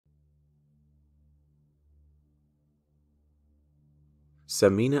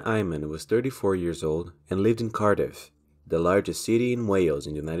Sameena Iman was 34 years old and lived in Cardiff, the largest city in Wales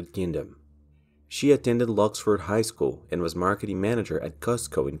in the United Kingdom. She attended Loxford High School and was marketing manager at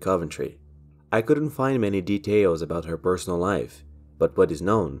Costco in Coventry. I couldn't find many details about her personal life, but what is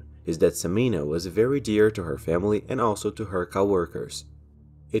known is that Sameena was very dear to her family and also to her co-workers.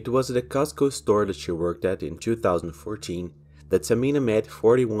 It was at the Costco store that she worked at in 2014 that Sameena met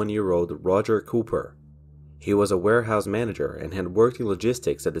 41-year-old Roger Cooper. He was a warehouse manager and had worked in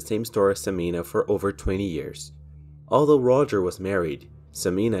logistics at the same store as Sameena for over 20 years. Although Roger was married,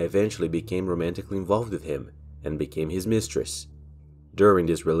 Sameena eventually became romantically involved with him and became his mistress. During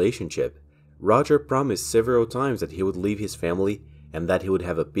this relationship, Roger promised several times that he would leave his family and that he would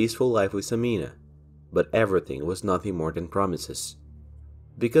have a peaceful life with Sameena, but everything was nothing more than promises.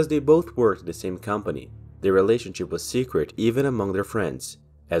 Because they both worked at the same company, their relationship was secret even among their friends,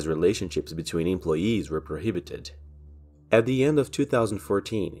 as relationships between employees were prohibited. At the end of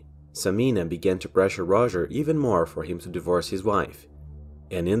 2014, Sameena began to pressure Roger even more for him to divorce his wife.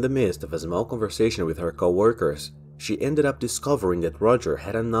 And in the midst of a small conversation with her co-workers, she ended up discovering that Roger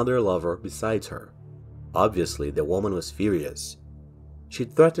had another lover besides her. Obviously, the woman was furious. She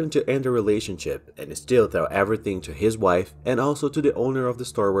threatened to end the relationship and still tell everything to his wife and also to the owner of the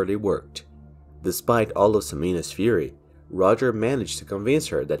store where they worked. Despite all of Sameena's fury, Roger managed to convince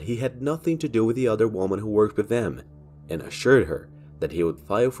her that he had nothing to do with the other woman who worked with them, and assured her that he would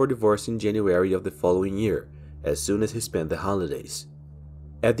file for divorce in January of the following year, as soon as he spent the holidays.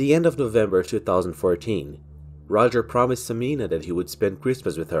 At the end of November 2014, Roger promised Sameena that he would spend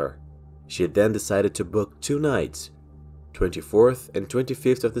Christmas with her. She then decided to book 2 nights, 24th and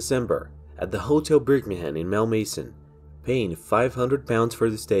 25th of December, at the Hotel Birmingham in Malmaison, paying £500 for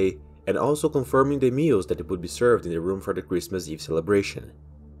the stay and also confirming the meals that would be served in the room for the Christmas Eve celebration.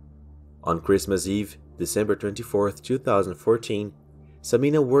 On Christmas Eve, December 24, 2014,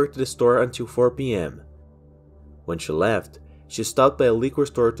 Sameena worked at the store until 4 p.m. When she left, she stopped by a liquor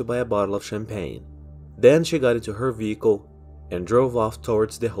store to buy a bottle of champagne. Then she got into her vehicle and drove off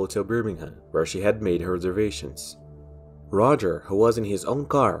towards the Hotel Birmingham, where she had made her reservations. Roger, who was in his own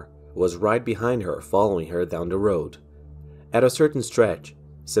car, was right behind her, following her down the road. At a certain stretch,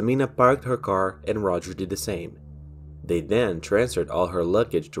 Sameena parked her car and Roger did the same. They then transferred all her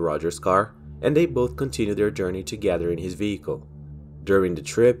luggage to Roger's car and they both continued their journey together in his vehicle. During the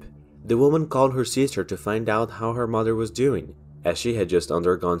trip, the woman called her sister to find out how her mother was doing, as she had just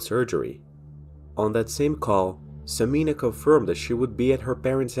undergone surgery. On that same call, Sameena confirmed that she would be at her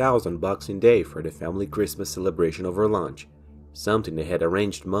parents' house on Boxing Day for the family Christmas celebration over lunch, something they had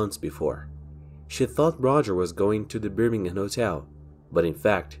arranged months before. She thought Roger was going to the Birmingham hotel, but in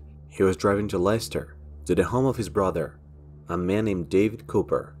fact, he was driving to Leicester, to the home of his brother, a man named David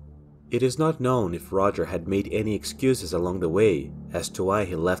Cooper. It is not known if Roger had made any excuses along the way as to why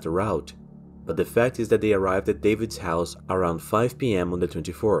he left the route, but the fact is that they arrived at David's house around 5 p.m. on the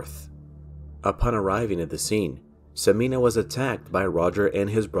 24th. Upon arriving at the scene, Sameena was attacked by Roger and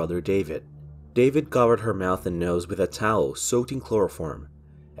his brother David. David covered her mouth and nose with a towel soaked in chloroform,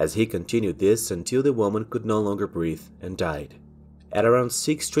 as he continued this until the woman could no longer breathe and died. At around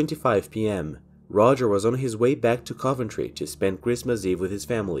 6:25 p.m., Roger was on his way back to Coventry to spend Christmas Eve with his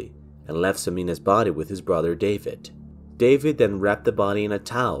family and left Sameena's body with his brother David. David then wrapped the body in a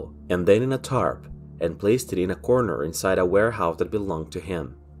towel and then in a tarp and placed it in a corner inside a warehouse that belonged to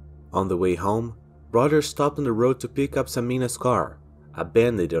him. On the way home, Roger stopped on the road to pick up Sameena's car,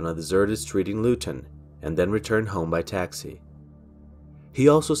 abandoned on a deserted street in Luton, and then returned home by taxi. He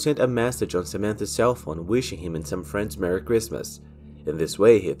also sent a message on Samantha's cell phone wishing him and some friends Merry Christmas. In this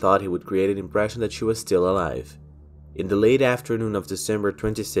way, he thought he would create an impression that she was still alive. In the late afternoon of December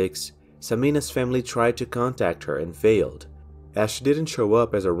 26, Sameena's family tried to contact her and failed. As she didn't show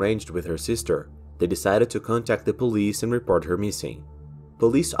up as arranged with her sister, they decided to contact the police and report her missing.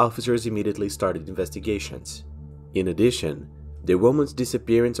 Police officers immediately started investigations. In addition, the woman's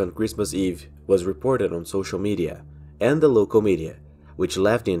disappearance on Christmas Eve was reported on social media and the local media, which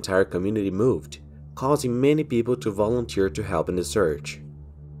left the entire community moved, causing many people to volunteer to help in the search.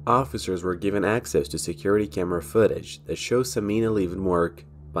 Officers were given access to security camera footage that shows Sameena leaving work,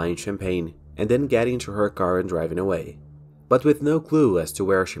 buying champagne, and then getting into her car and driving away. But with no clue as to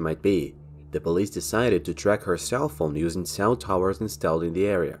where she might be, the police decided to track her cell phone using cell towers installed in the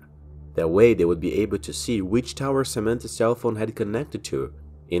area. That way they would be able to see which tower Samantha's cell phone had connected to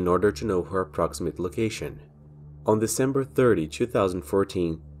in order to know her approximate location. On December 30,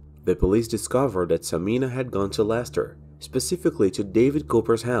 2014, the police discovered that Sameena had gone to Leicester, specifically to David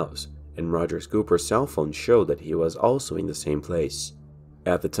Cooper's house, and Roger Cooper's cell phone showed that he was also in the same place.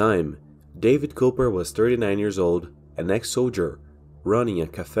 At the time, David Cooper was 39 years old, an ex-soldier, running a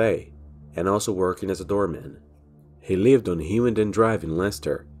cafe, and also working as a doorman. He lived on Hewenden Drive in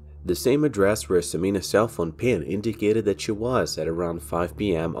Leicester, the same address where Samina's cell phone pin indicated that she was at around 5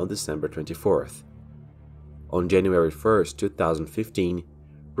 p.m. on December 24th. On January 1st, 2015,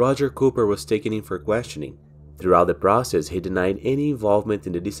 Roger Cooper was taken in for questioning. Throughout the process, he denied any involvement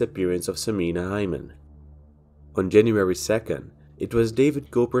in the disappearance of Sameena Iman. On January 2nd, it was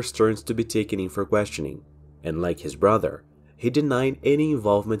David Cooper's turn to be taken in for questioning, and like his brother, he denied any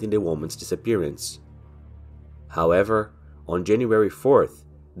involvement in the woman's disappearance. However, on January 4th,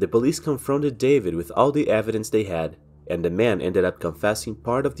 the police confronted David with all the evidence they had, and the man ended up confessing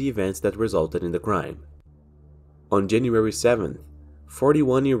part of the events that resulted in the crime. On January 7th,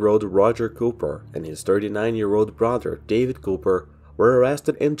 41-year-old Roger Cooper and his 39-year-old brother David Cooper were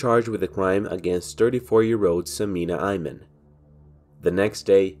arrested and charged with the crime against 34-year-old Sameena Iman. The next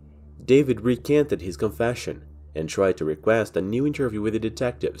day, David recanted his confession and tried to request a new interview with the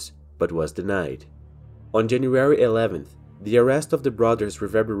detectives, but was denied. On January 11th, the arrest of the brothers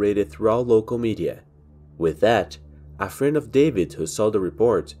reverberated throughout local media. With that, a friend of David who saw the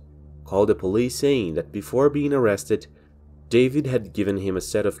report called the police saying that before being arrested, David had given him a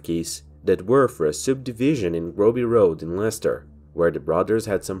set of keys that were for a subdivision in Groby Road in Leicester, where the brothers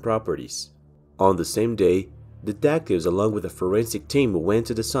had some properties. On the same day, detectives along with a forensic team went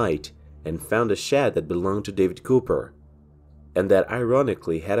to the site and found a shed that belonged to David Cooper, and that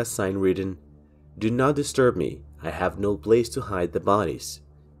ironically had a sign written, "Do not disturb me, I have no place to hide the bodies."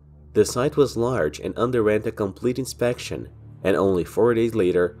 The site was large and underwent a complete inspection, and only 4 days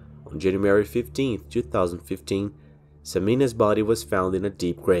later, on January 15, 2015, Sameena's body was found in a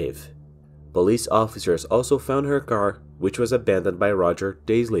deep grave. Police officers also found her car, which was abandoned by Roger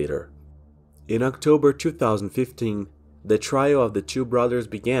days later. In October 2015, the trial of the two brothers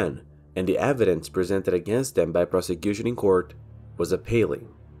began, and the evidence presented against them by prosecution in court was appalling.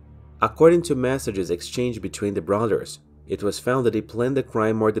 According to messages exchanged between the brothers, it was found that they planned the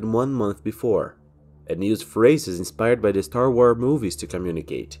crime more than 1 month before, and used phrases inspired by the Star Wars movies to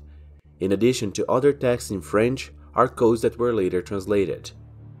communicate, in addition to other texts in French or codes that were later translated.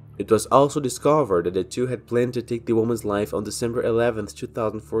 It was also discovered that the two had planned to take the woman's life on December 11,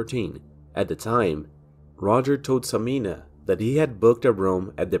 2014. At the time, Roger told Sameena that he had booked a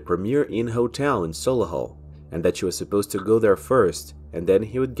room at the Premier Inn Hotel in Solihull, and that she was supposed to go there first, and then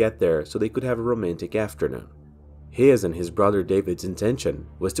he would get there so they could have a romantic afternoon. His and his brother David's intention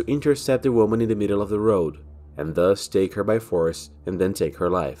was to intercept the woman in the middle of the road, and thus take her by force and then take her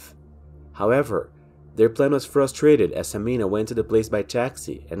life. However, their plan was frustrated as Sameena went to the place by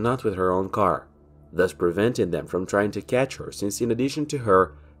taxi and not with her own car, thus preventing them from trying to catch her, since in addition to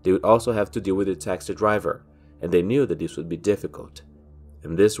her, they would also have to deal with the taxi driver, and they knew that this would be difficult.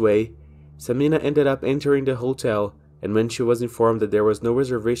 In this way, Sameena ended up entering the hotel, and when she was informed that there was no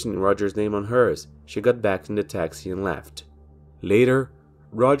reservation in Roger's name on hers, she got back in the taxi and left. Later,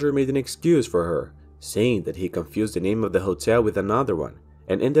 Roger made an excuse for her, saying that he confused the name of the hotel with another one,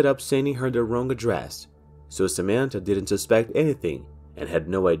 and ended up sending her the wrong address, so Samantha didn't suspect anything and had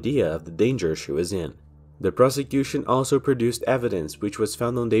no idea of the danger she was in. The prosecution also produced evidence which was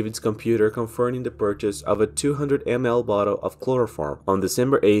found on David's computer confirming the purchase of a 200 ml bottle of chloroform on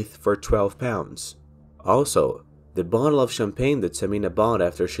December 8th for £12. Also, the bottle of champagne that Sameena bought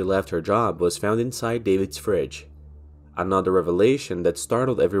after she left her job was found inside David's fridge. Another revelation that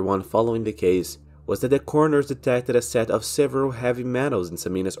startled everyone following the case was that the coroners detected a set of several heavy metals in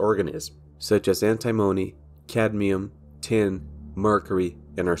Sameena's organism, such as antimony, cadmium, tin, mercury,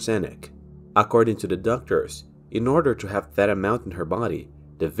 and arsenic. According to the doctors, in order to have that amount in her body,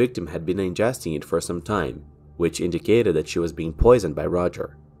 the victim had been ingesting it for some time, which indicated that she was being poisoned by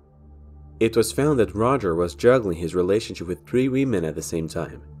Roger. It was found that Roger was juggling his relationship with 3 women at the same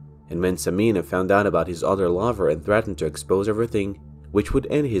time, and when Sameena found out about his other lover and threatened to expose everything, which would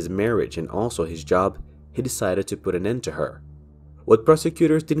end his marriage and also his job, he decided to put an end to her. What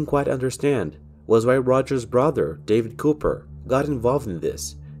prosecutors didn't quite understand was why Roger's brother, David Cooper, got involved in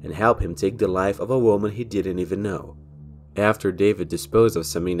this and helped him take the life of a woman he didn't even know. After David disposed of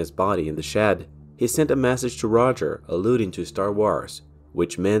Sameena's body in the shed, he sent a message to Roger alluding to Star Wars,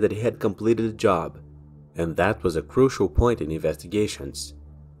 which meant that he had completed the job, and that was a crucial point in investigations.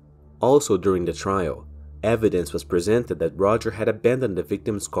 Also during the trial, evidence was presented that Roger had abandoned the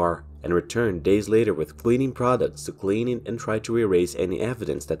victim's car and returned days later with cleaning products to clean it and try to erase any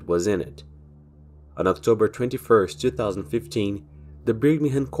evidence that was in it. On October 21, 2015, the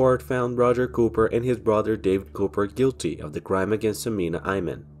Birmingham court found Roger Cooper and his brother David Cooper guilty of the crime against Sameena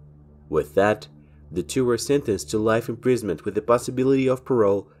Iman. With that, the two were sentenced to life imprisonment with the possibility of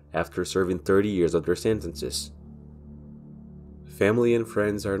parole after serving 30 years of their sentences. Family and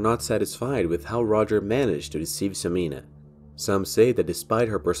friends are not satisfied with how Roger managed to deceive Sameena. Some say that despite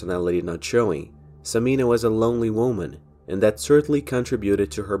her personality not showing, Sameena was a lonely woman, and that certainly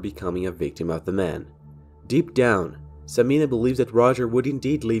contributed to her becoming a victim of the man. Deep down, Sameena believes that Roger would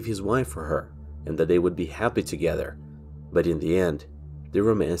indeed leave his wife for her, and that they would be happy together. But in the end, the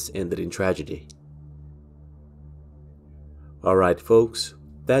romance ended in tragedy. Alright folks,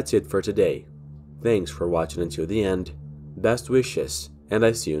 that's it for today. Thanks for watching until the end. Best wishes, and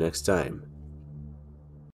I see you next time.